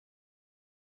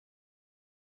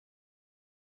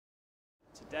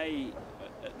today,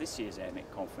 at this year's EMEA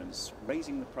conference,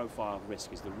 raising the profile of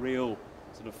risk is the real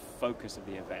sort of focus of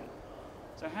the event.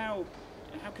 So how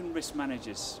can risk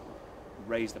managers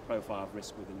raise the profile of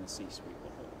risk within the C-suite?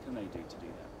 What can they do to do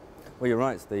that? Well, you're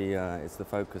right, it's the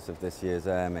focus of this year's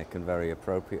EMEA, and very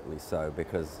appropriately so,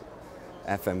 because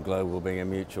FM Global being a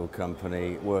mutual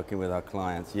company, working with our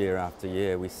clients year after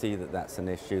year, we see that that's an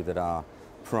issue that our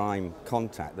prime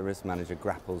contact, the risk manager,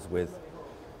 grapples with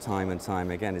time and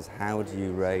time again, is how do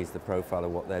you raise the profile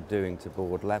of what they're doing to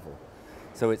board level?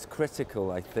 So it's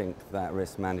critical, I think, that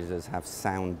risk managers have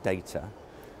sound data,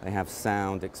 they have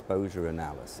sound exposure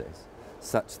analysis,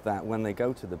 such that when they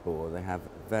go to the board, they have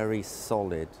very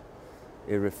solid,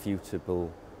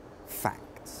 irrefutable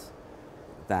facts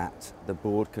that the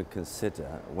board could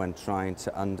consider when trying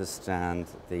to understand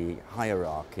the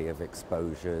hierarchy of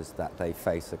exposures that they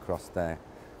face across their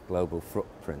global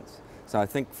footprints. So I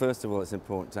think, first of all, it's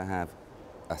important to have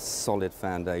a solid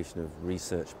foundation of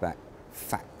research-backed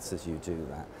facts as you do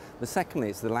that. But secondly,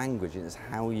 it's the language, it's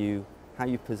how you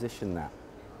position that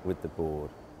with the board.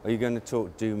 Are you going to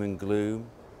talk doom and gloom?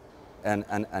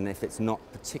 And if it's not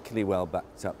particularly well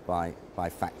backed up by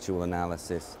factual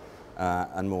analysis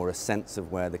and more a sense of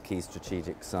where the key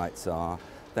strategic sites are,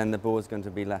 then the board's going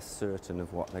to be less certain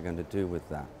of what they're going to do with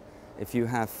that. If you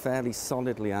have fairly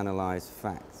solidly analysed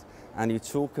facts and you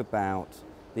talk about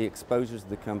the exposures of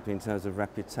the company in terms of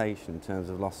reputation, in terms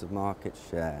of loss of market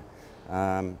share,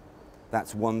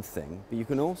 that's one thing. But you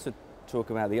can also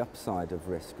talk about the upside of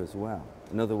risk as well.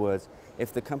 In other words,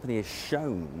 if the company is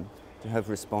shown to have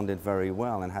responded very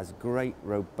well and has great,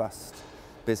 robust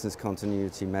business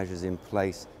continuity measures in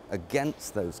place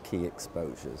against those key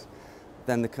exposures,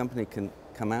 then the company can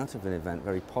come out of an event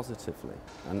very positively.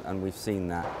 And we've seen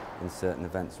that in certain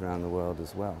events around the world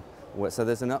as well. So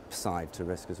there's an upside to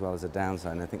risk as well as a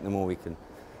downside, and I think the more we can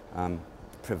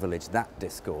privilege that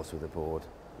discourse with the board,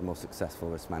 the more successful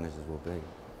risk managers will be.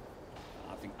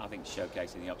 I think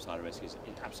showcasing the upside of risk is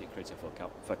absolutely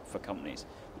critical for companies.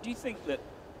 But do you think that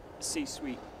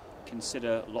C-suite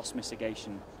consider loss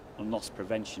mitigation and loss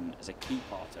prevention as a key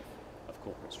part of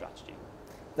corporate strategy?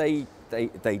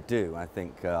 They do. I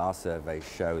think our surveys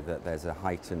show that there's a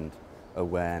heightened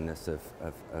awareness of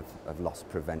loss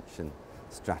prevention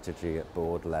strategy at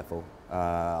board level.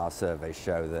 Our surveys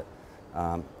show that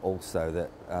also that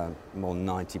more than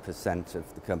 90%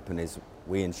 of the companies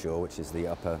we insure, which is the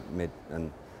upper, mid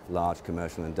and large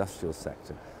commercial and industrial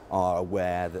sector, are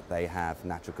aware that they have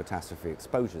natural catastrophe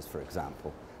exposures, for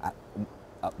example, at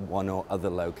one or other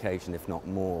location, if not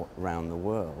more, around the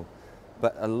world.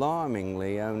 But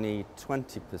alarmingly, only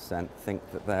 20%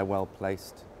 think that they're well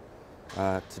placed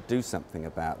to do something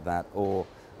about that, or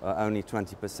only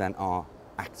 20% are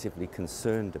actively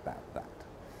concerned about that.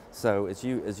 So as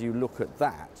you look at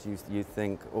that, you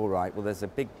think, all right, well, there's a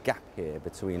big gap here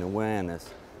between awareness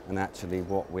and actually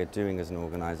what we're doing as an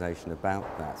organisation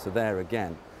about that. So there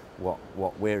again,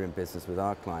 what we're in business with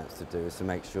our clients to do is to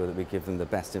make sure that we give them the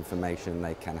best information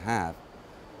they can have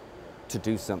to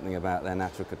do something about their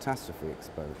natural catastrophe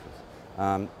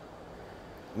exposures.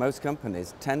 Most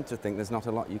companies tend to think there's not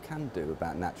a lot you can do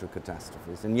about natural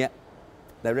catastrophes, and yet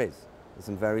there is. There's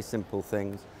some very simple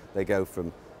things. They go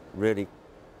from really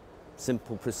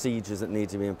simple procedures that need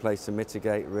to be in place to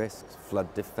mitigate risks,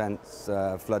 flood defence,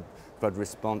 flood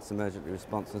response, emergency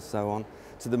response and so on,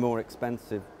 to the more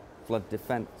expensive flood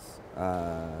defence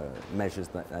measures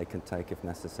that they can take if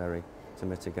necessary to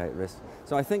mitigate risk.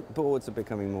 So I think boards are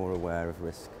becoming more aware of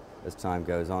risk as time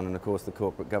goes on, and of course the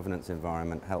corporate governance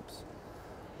environment helps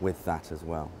with that as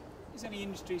well. Is there any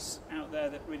industries out there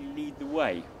that really lead the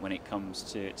way when it comes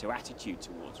to attitude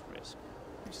towards risk?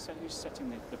 Who's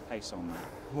setting the pace on that?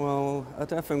 Well, at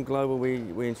FM Global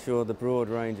we insure the broad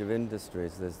range of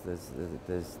industries.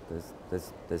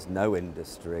 There's no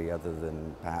industry other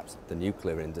than perhaps the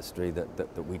nuclear industry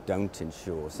that we don't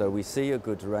insure. So we see a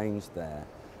good range there.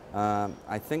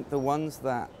 I think the ones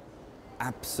that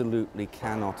absolutely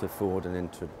cannot afford an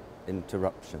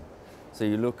interruption. So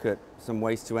you look at some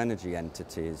waste to energy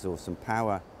entities or some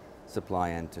power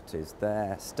supply entities,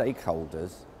 their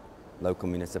stakeholders, local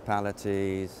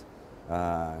municipalities,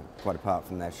 quite apart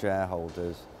from their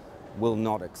shareholders, will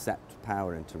not accept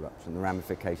power interruption. The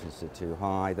ramifications are too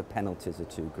high, the penalties are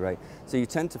too great. So you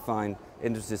tend to find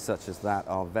industries such as that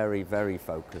are very, very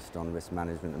focused on risk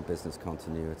management and business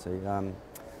continuity.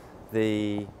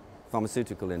 The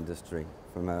pharmaceutical industry,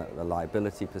 from a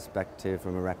liability perspective,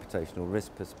 from a reputational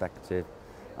risk perspective,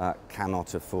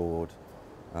 cannot afford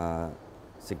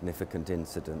significant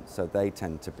incidents. So they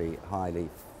tend to be highly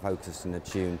focused and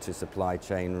attuned to supply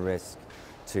chain risk,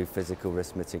 to physical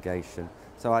risk mitigation.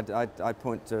 So I'd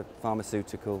point to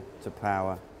pharmaceutical, to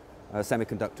power,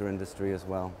 semiconductor industry as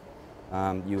well.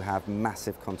 You have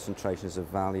massive concentrations of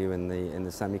value in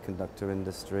the semiconductor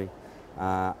industry,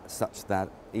 such that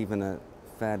even a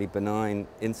fairly benign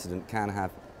incident can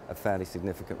have a fairly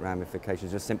significant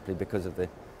ramifications just simply because of the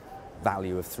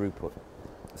value of throughput.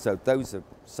 So those are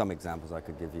some examples I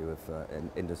could give you of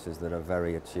industries that are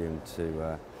very attuned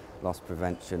to loss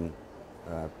prevention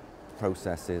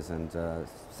processes and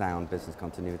sound business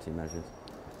continuity measures.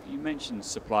 You mentioned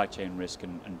supply chain risk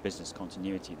and business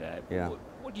continuity there. Yeah.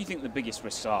 What do you think the biggest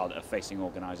risks are that are facing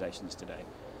organisations today?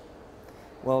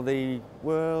 Well, the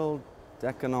World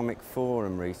Economic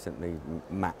Forum recently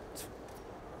mapped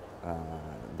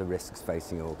the risks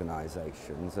facing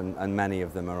organisations, and many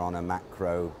of them are on a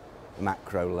macro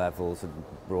levels,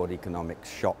 broad economic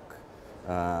shock,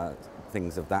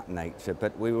 things of that nature.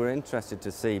 But we were interested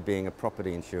to see, being a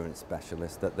property insurance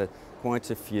specialist, that there are quite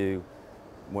a few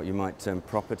what you might term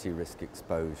property risk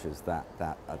exposures that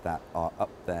are up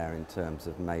there in terms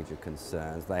of major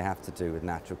concerns. They have to do with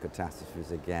natural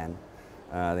catastrophes again.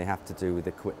 They have to do with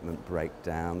equipment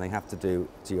breakdown. They have to do,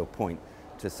 to your point,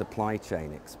 to supply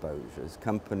chain exposures.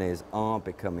 Companies are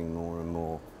becoming more and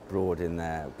more broad in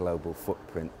their global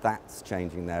footprint. That's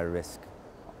changing their risk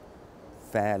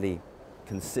fairly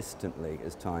consistently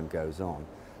as time goes on.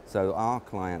 So our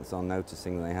clients are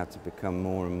noticing they have to become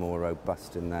more and more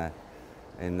robust in the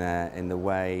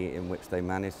way in which they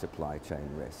manage supply chain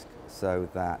risk. So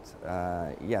that,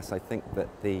 yes, I think that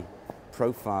the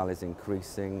profile is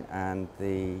increasing, and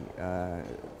the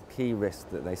key risks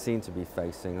that they seem to be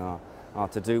facing are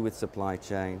to do with supply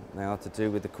chain. They are to do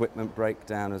with equipment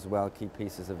breakdown as well, key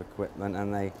pieces of equipment,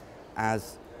 and they,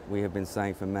 as we have been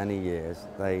saying for many years,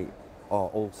 they are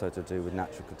also to do with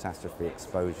natural catastrophe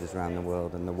exposures around the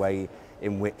world and the way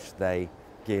in which they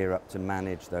gear up to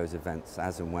manage those events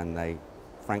as and when they,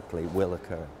 frankly, will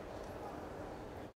occur.